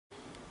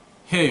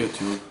Hey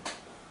YouTube,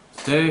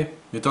 today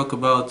we talk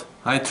about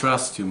I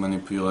trust you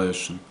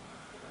manipulation.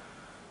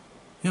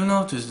 You've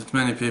noticed that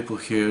many people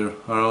here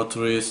are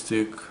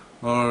altruistic,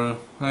 or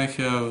I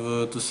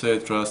have to say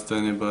trust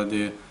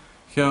anybody,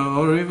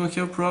 or even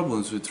have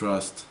problems with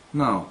trust.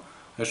 Now,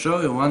 I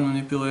show you one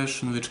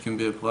manipulation which can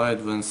be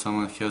applied when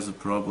someone has a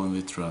problem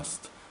with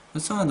trust.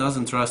 When someone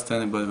doesn't trust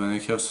anybody, when you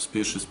have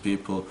suspicious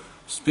people,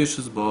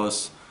 suspicious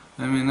boss,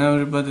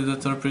 everybody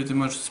that are pretty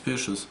much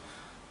suspicious,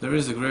 there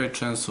is a great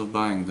chance of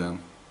buying them.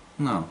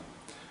 Now,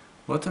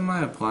 what am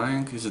I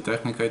applying is a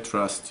technique I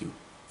trust you.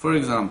 For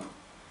example,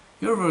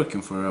 you're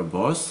working for a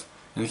boss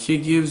and he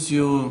gives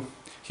you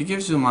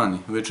money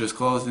which is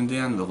closed in the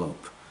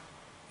envelope.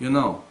 You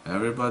know,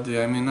 everybody,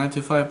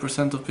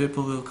 95% of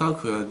people will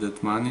calculate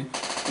that money,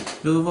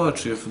 will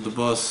watch if the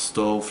boss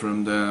stole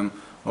from them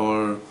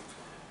or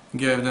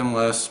gave them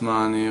less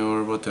money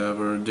or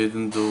whatever,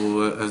 didn't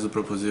do as the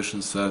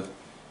proposition said.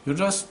 You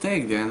just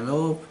take the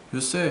envelope,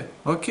 you say,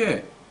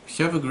 okay,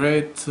 have a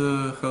great,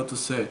 have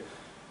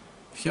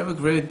a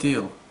great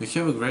deal, we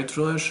have a great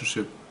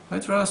relationship, I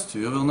trust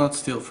you, you will not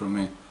steal from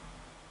me.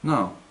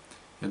 Now,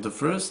 at the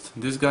first,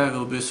 this guy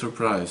will be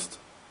surprised.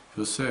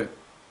 He'll say,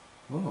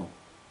 oh,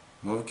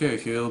 okay,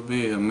 he'll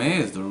be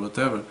amazed or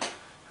whatever.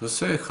 He'll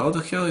say, how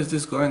the hell is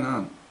this going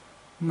on?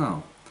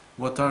 Now,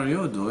 what are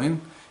you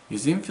doing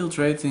is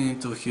infiltrating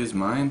into his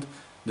mind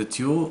that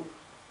you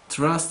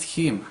trust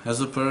him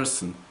as a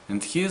person,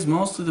 and he is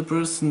mostly the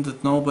person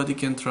that nobody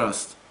can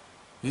trust.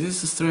 It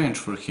is strange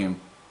for him.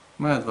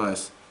 My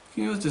advice,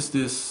 you can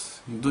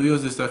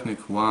use this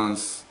technique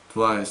once,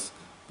 twice,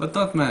 but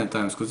not many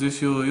times, because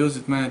if you use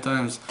it many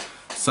times,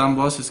 some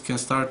bosses can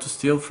start to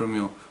steal from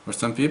you, or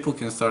some people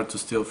can start to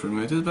steal from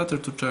you. It is better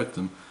to check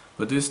them.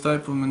 But this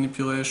type of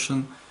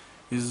manipulation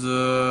is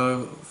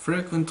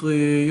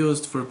frequently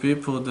used for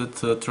people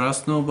that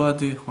trust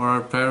nobody, or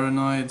are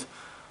paranoid,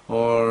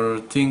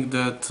 or think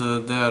that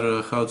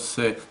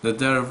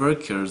their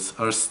workers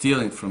are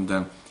stealing from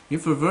them.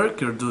 If a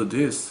worker do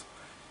this,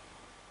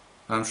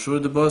 I'm sure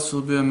the boss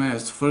will be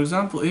amazed. For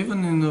example,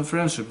 even in a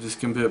friendship this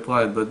can be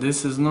applied, but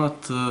this is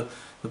not the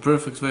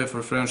perfect way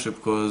for friendship,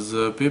 because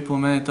people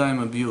many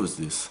times abuse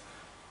this.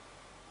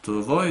 To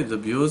avoid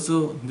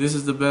abusal, this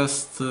is the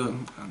best,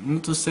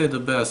 not to say the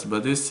best,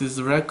 but this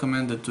is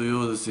recommended to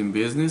use in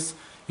business.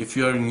 If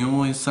you are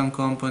new in some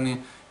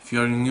company, if you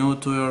are new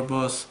to your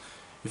boss,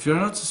 if you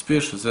are not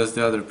suspicious as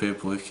the other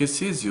people, if he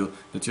sees you,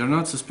 that you are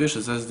not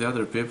suspicious as the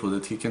other people,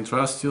 that he can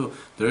trust you,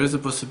 there is a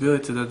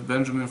possibility that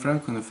Benjamin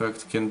Franklin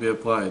effect can be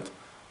applied.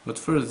 But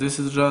first, this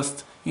is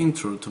just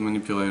intro to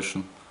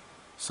manipulation.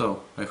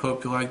 So, I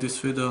hope you like this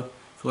video.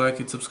 If you like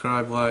it,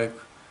 subscribe, like,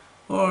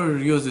 or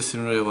use this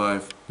in real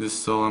life. This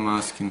is all I'm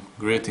asking.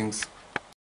 Greetings.